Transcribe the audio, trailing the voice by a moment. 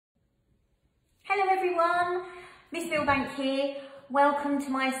Hello everyone, Miss Milbank here. Welcome to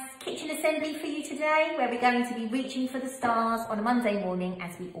my kitchen assembly for you today, where we're going to be reaching for the stars on a Monday morning,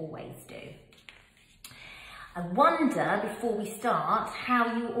 as we always do. I wonder, before we start,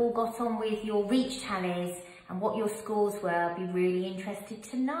 how you all got on with your reach tallies and what your scores were. I'd be really interested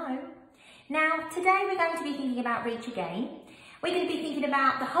to know. Now, today we're going to be thinking about reach again. We're going to be thinking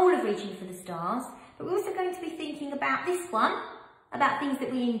about the whole of reaching for the stars, but we're also going to be thinking about this one, about things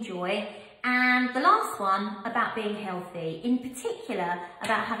that we enjoy, and the last one about being healthy, in particular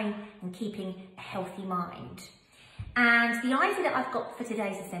about having and keeping a healthy mind. And the idea that I've got for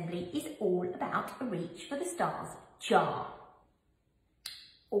today's assembly is all about a reach for the stars jar.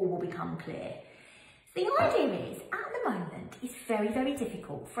 All will become clear. So the idea is, at the moment, it's very, very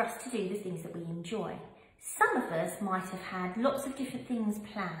difficult for us to do the things that we enjoy. Some of us might have had lots of different things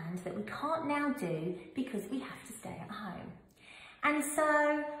planned that we can't now do because we have to stay at home. And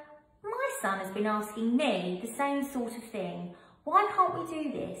so my son has been asking me the same sort of thing. Why can't we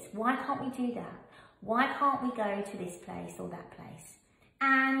do this? Why can't we do that? Why can't we go to this place or that place?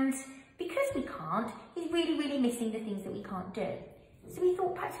 And because we can't, he's really, really missing the things that we can't do. So we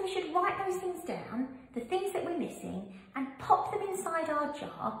thought perhaps we should write those things down, the things that we're missing, and pop them inside our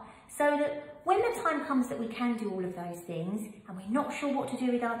jar so that when the time comes that we can do all of those things and we're not sure what to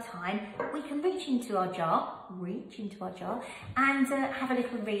do with our time, we can reach into our jar, and have a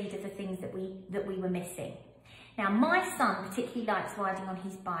little read of the things that we were missing. Now, my son particularly likes riding on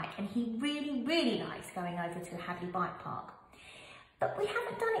his bike, and he really, really likes going over to Hadley Bike Park. But we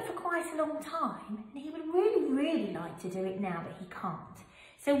haven't done it for quite a long time, and he would really, really like to do it now, but he can't.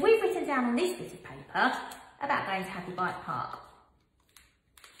 So we've written down on this bit of paper about going to Hadley Bike Park,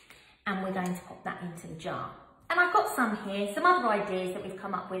 and we're going to pop that into the jar. And I've got some here, some other ideas that we've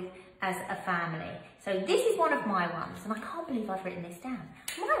come up with as a family. So this is one of my ones, and I can't believe I've written this down.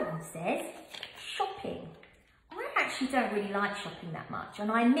 My one says shopping. I actually don't really like shopping that much,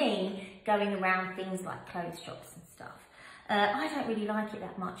 and I mean going around things like clothes shops and stuff. I don't really like it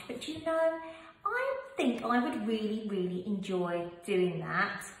that much, but you know, I think I would really, really enjoy doing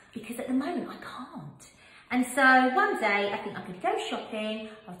that, because at the moment I can't. And so one day I think I'm going to go shopping.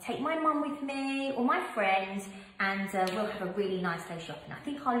 I'll take my mum with me or my friends, and we'll have a really nice day shopping. I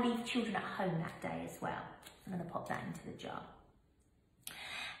think I'll leave children at home that day as well. I'm going to pop that into the jar.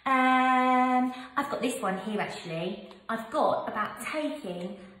 I've got this one here actually. I've got about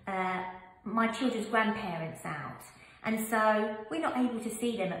taking my children's grandparents out. And so we're not able to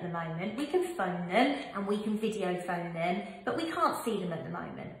see them at the moment. We can phone them and we can video phone them, but we can't see them at the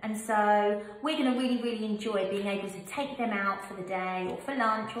moment. And so we're going to really, really enjoy being able to take them out for the day or for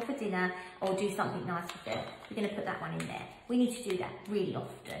lunch or for dinner or do something nice with them. We're going to put that one in there. We need to do that really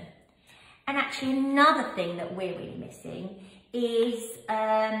often. And actually another thing that we're really missing is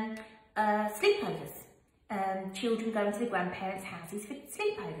sleepovers. Children going to the grandparents' houses for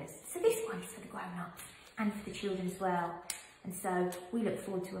sleepovers. So this one is for the grown-ups and for the children as well. And so we look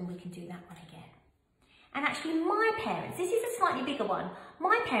forward to when we can do that one again. And actually my parents, this is a slightly bigger one.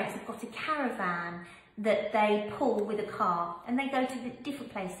 My parents have got a caravan that they pull with a car, and they go to the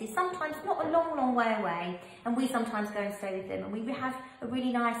different places, sometimes not a long, long way away, and we sometimes go and stay with them, and we have a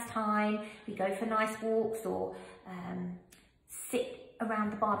really nice time. We go for nice walks or sit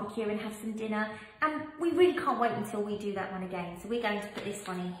around the barbecue and have some dinner, and we really can't wait until we do that one again. So we're going to put this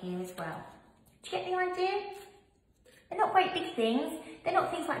one in here as well. Do you get the idea? They're not great big things. They're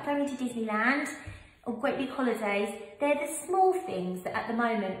not things like going to Disneyland or great big holidays. They're the small things that at the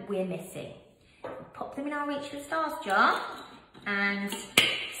moment we're missing. We'll pop them in our Reach for the Stars jar and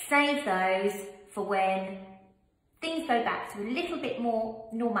save those for when things go back to a little bit more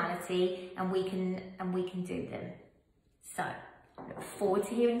normality and we can do them. So I look forward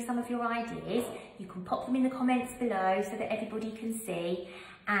to hearing some of your ideas. You can pop them in the comments below so that everybody can see.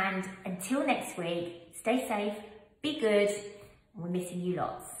 And until next week, stay safe, be good, and we're missing you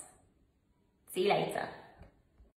lots. See you later.